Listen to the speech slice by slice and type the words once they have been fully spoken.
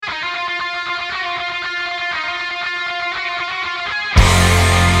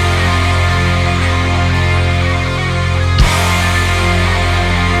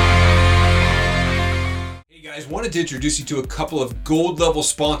wanted to introduce you to a couple of gold level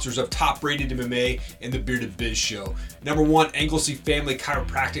sponsors of Top Rated MMA and the Bearded Biz Show. Number one, Anglesey Family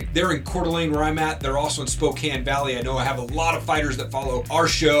Chiropractic. They're in Coeur d'Alene where I'm at. They're also in Spokane Valley. I know I have a lot of fighters that follow our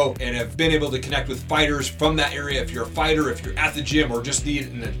show and have been able to connect with fighters from that area. If you're a fighter, if you're at the gym, or just need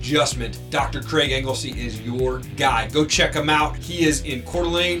an adjustment, Dr. Craig Anglesey is your guy. Go check him out. He is in Coeur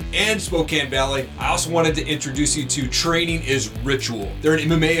d'Alene and Spokane Valley. I also wanted to introduce you to Training is Ritual. They're an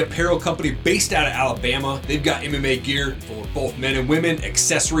MMA apparel company based out of Alabama. They've got MMA gear for both men and women,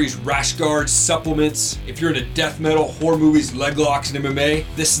 accessories, rash guards, supplements. If you're into death metal, horror movies, leg locks, and MMA,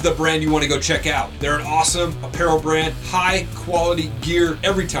 this is the brand you want to go check out. They're an awesome apparel brand, high quality gear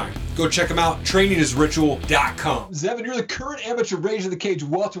every time. Go check them out, trainingisritual.com. Zevin, you're the current amateur Rage in the Cage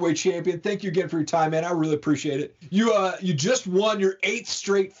welterweight champion. Thank you again for your time, man. I really appreciate it. You just won your 8th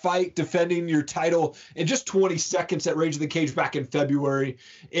straight fight defending your title in just 20 seconds at Rage in the Cage back in February.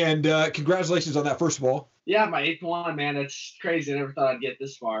 And congratulations on that, first of all. Yeah, my 8th one, man. It's crazy. I never thought I'd get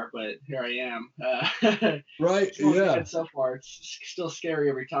this far, but here I am. Right, yeah. So far, it's still scary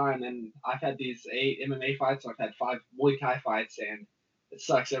every time. And I've had these 8 MMA fights. I've had 5 Muay Thai fights, and it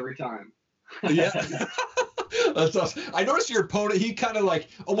sucks every time. Yeah. That's awesome. I noticed your opponent, he kind of like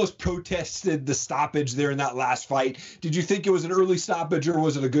almost protested the stoppage there in that last fight. Did you think it was an early stoppage, or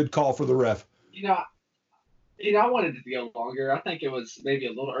was it a good call for the ref? I wanted it to go longer. I think it was maybe a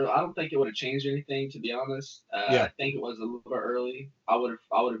little early. I don't think it would have changed anything, to be honest. Yeah. I think it was a little bit early. I would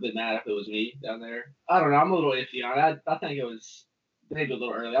have been mad if it was me down there. I don't know. I'm a little iffy on it. I think it was maybe a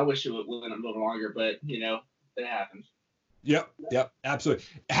little early. I wish it would went a little longer, but it happens. Yep, absolutely.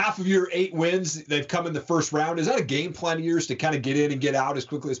 Half of your 8 wins, they've come in the first round. Is that a game plan of yours to kind of get in and get out as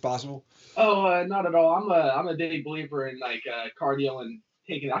quickly as possible? Oh, not at all. I'm a big believer in cardio and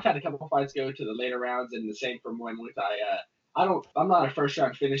taking. I've had a couple of fights go to the later rounds, and the same for Muay Thai. I'm not a first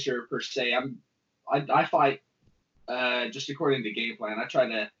round finisher per se. I fight just according to game plan. I try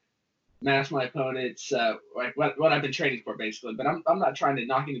to match my opponents, like what I've been training for, basically. But I'm not trying to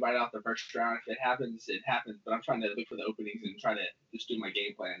knock anybody off the first round. If it happens, it happens. But I'm trying to look for the openings and try to just do my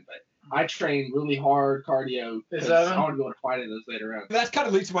game plan. But I train really hard cardio because I want to be able to fight in those later rounds. That kind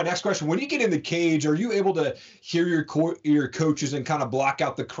of leads to my next question. When you get in the cage, are you able to hear your coaches and kind of block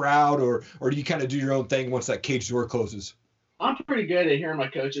out the crowd, or do you kind of do your own thing once that cage door closes? I'm pretty good at hearing my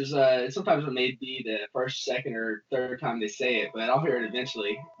coaches. Sometimes it may be the first, second, or third time they say it, but I'll hear it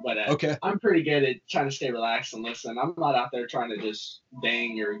eventually. But okay. I'm pretty good at trying to stay relaxed and listen. I'm not out there trying to just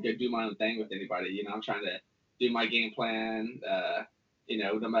bang or do my own thing with anybody. I'm trying to do my game plan,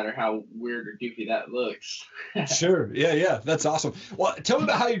 no matter how weird or goofy that looks. Sure. Yeah. That's awesome. Well, tell me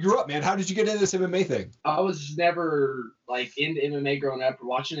about how you grew up, man. How did you get into this MMA thing? I was never into MMA growing up or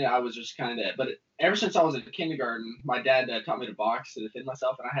watching it. I was just but ever since I was in kindergarten, my dad taught me to box to defend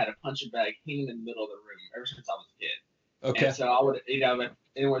myself, and I had a punching bag hanging in the middle of the room ever since I was a kid. Okay. And so I would, if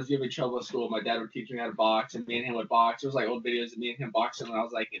anyone was giving me trouble at school, my dad would teach me how to box, and me and him would box. There was old videos of me and him boxing when I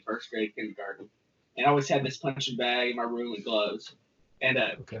was in first grade kindergarten. And I always had this punching bag in my room with gloves. And,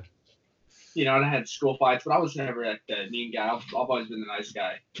 okay. And I had school fights, but I was never that mean guy. I've always been the nice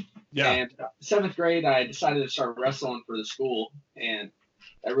guy. Yeah. And 7th grade, I decided to start wrestling for the school, and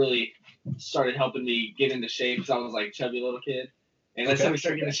that really started helping me get into shape because I was a chubby little kid. And that's how we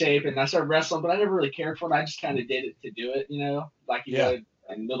started getting in shape, and I started wrestling, but I never really cared for it. I just kind of did it to do it, like you did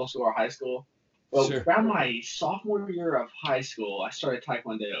in middle school or high school. Well, sure. Around my sophomore year of high school, I started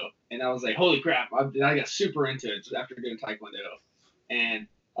Taekwondo, and I was like, holy crap, I got super into it after doing Taekwondo. And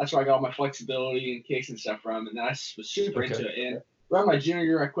that's where I got all my flexibility and kicks and stuff from, and I was super into it. And around my junior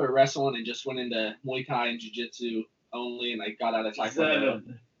year, I quit wrestling and just went into Muay Thai and Jiu-Jitsu only, and I got out of Taekwondo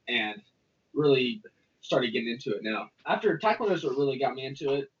and really started getting into it now. After Taekwondo is what really got me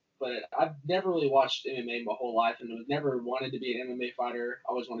into it, but I've never really watched MMA my whole life and never wanted to be an MMA fighter.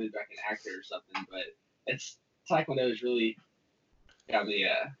 I always wanted to be an actor or something, but Taekwondo has really got me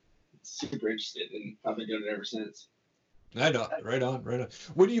super interested, and I've been doing it ever since. Right on.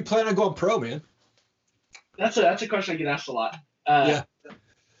 When do you plan on going pro, man? That's a question I get asked a lot.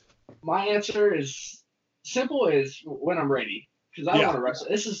 My answer is simple: is when I'm ready, because I don't want to wrestle.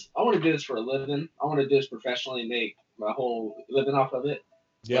 I want to do this for a living. I want to do this professionally and make my whole living off of it.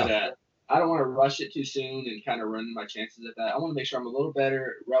 Yeah. But I don't want to rush it too soon and kind of ruin my chances at that. I want to make sure I'm a little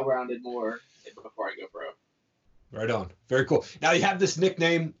better, well-rounded more before I go pro. Right on. Very cool. Now you have this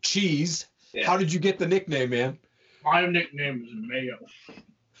nickname, Cheese. Yeah. How did you get the nickname, man? My nickname is Mayo.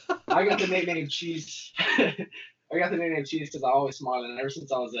 I got the nickname Cheese. Because I always smile, and ever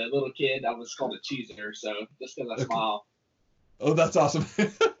since I was a little kid, I was called a cheeser. So just because I smile. Oh, that's awesome.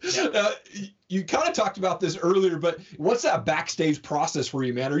 You kind of talked about this earlier, but what's that backstage process for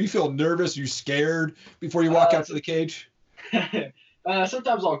you, man? Are you feeling nervous? Are you scared before you walk out to the cage?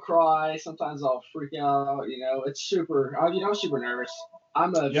 Sometimes I'll cry. Sometimes I'll freak out. It's super. I'm super nervous.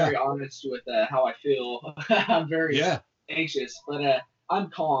 I'm very honest with how I feel. I'm very anxious, but I'm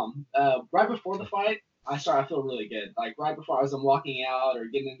calm. Right before the fight, I feel really good. Like right before I'm walking out or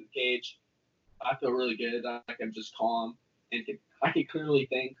getting into the cage, I feel really good. Like I'm just calm and I can clearly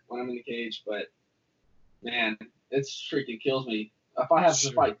think when I'm in the cage. But man, it's freaking kills me. If I have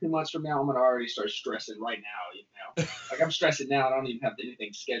to fight too much from now, I'm gonna already start stressing right now. Like I'm stressing now. I don't even have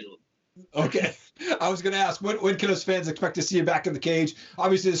anything scheduled. Okay. I was going to ask, when can us fans expect to see you back in the cage?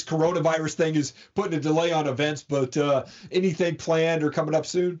 Obviously, this coronavirus thing is putting a delay on events, but anything planned or coming up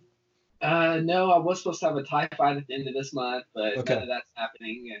soon? No, I was supposed to have a Thai fight at the end of this month, but none of that's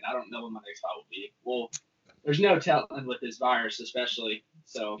happening, and I don't know when my next fight will be. Well, there's no telling with this virus, especially.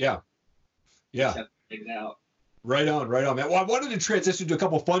 So yeah. Just have to figure it out. Right on, man. Well, I wanted to transition to a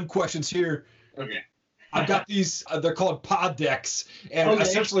couple fun questions here. Okay. I've got these, they're called pod decks, and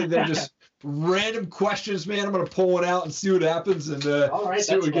essentially they're just random questions, man. I'm going to pull one out and see what happens and all right,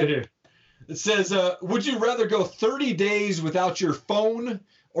 see what we get here. It says, would you rather go 30 days without your phone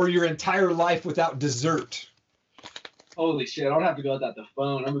or your entire life without dessert? Holy shit, I don't have to go without the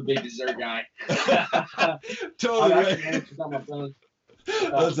phone. I'm a big dessert guy. Totally. I can manage without my phone.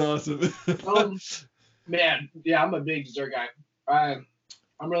 That's awesome. Man, yeah, I'm a big dessert guy.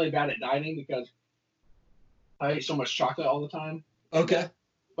 I'm really bad at dieting because I eat so much chocolate all the time. Okay.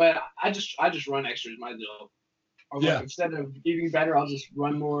 But I just run extra is my deal. Like, instead of eating better, I'll just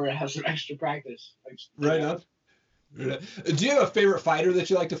run more and have some extra practice. Right on. Do you have a favorite fighter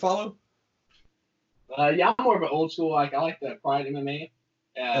that you like to follow? Yeah, I'm more of an old school. Like I like the Pride MMA.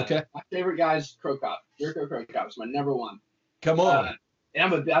 Okay. My favorite guy is Crow Cop. Jericho Crow Cop is my number one. Come on. And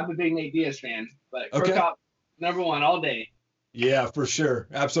I'm a big Nate Diaz fan, but Crow Cop number one all day. Yeah, for sure.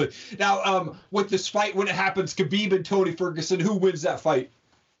 Absolutely. Now, with this fight, when it happens, Khabib and Tony Ferguson, who wins that fight?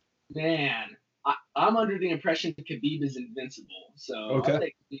 Man, I'm under the impression that Khabib is invincible. So I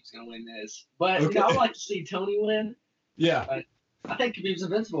think Khabib's going to win this. But I would like to see Tony win. Yeah. But I think Khabib's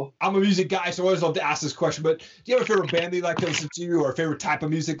invincible. I'm a music guy, so I always love to ask this question. But do you have a favorite band that you like to listen to or a favorite type of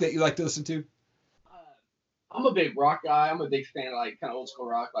music that you like to listen to? I'm a big rock guy. I'm a big fan of like kind of old school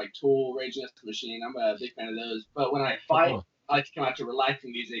rock, like Tool, Rage Against the Machine. I'm a big fan of those. But when I fight, I like to come out to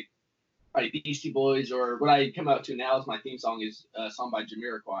relaxing music, like Beastie Boys, or what I come out to now is my theme song is a song by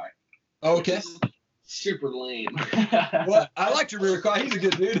Jamiroquai. Okay. Super lame. Well, I like Jamiroquai. He's a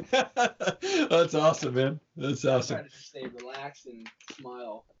good dude. That's awesome, man. That's awesome. I try to stay relaxed and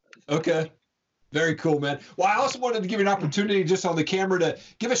smile. Okay. Very cool, man. Well, I also wanted to give you an opportunity just on the camera to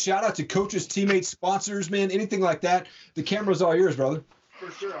give a shout out to coaches, teammates, sponsors, man, anything like that. The camera's all yours, brother.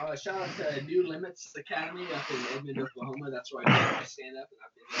 For sure. Shout out to New Limits Academy up in Edmond, Oklahoma. That's where I did my stand up, and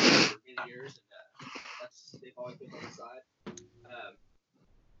I've been there for many years. And they've always been on the side.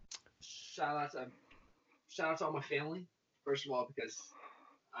 Shout out to all my family, first of all, because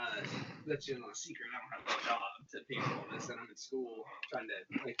let you know a secret. I don't have a job to pay for all this, and I'm in school trying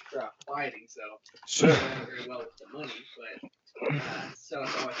to make the craft fighting. So sure. I don't know very well with the money, but shout out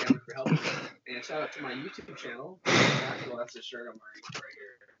to all my family for helping, and shout out to my YouTube channel. Well, that's the shirt I'm wearing right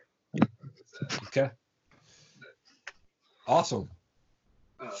here. Okay. Awesome.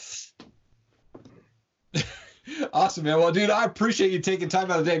 Awesome, man. Well, dude, I appreciate you taking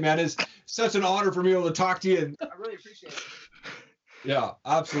time out of the day, man. It's such an honor for me able to talk to you. And I really appreciate it. Yeah,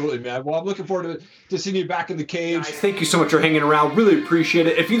 absolutely, man. Well, I'm looking forward to seeing you back in the cage. Guys, thank you so much for hanging around. Really appreciate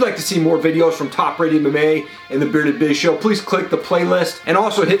it. If you'd like to see more videos from Top Rated MMA and the Bearded Biz Show, please click the playlist and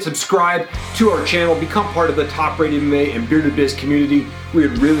also hit subscribe to our channel. Become part of the Top Rated MMA and Bearded Biz community. We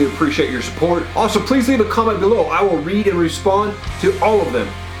would really appreciate your support. Also, please leave a comment below. I will read and respond to all of them.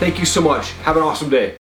 Thank you so much. Have an awesome day.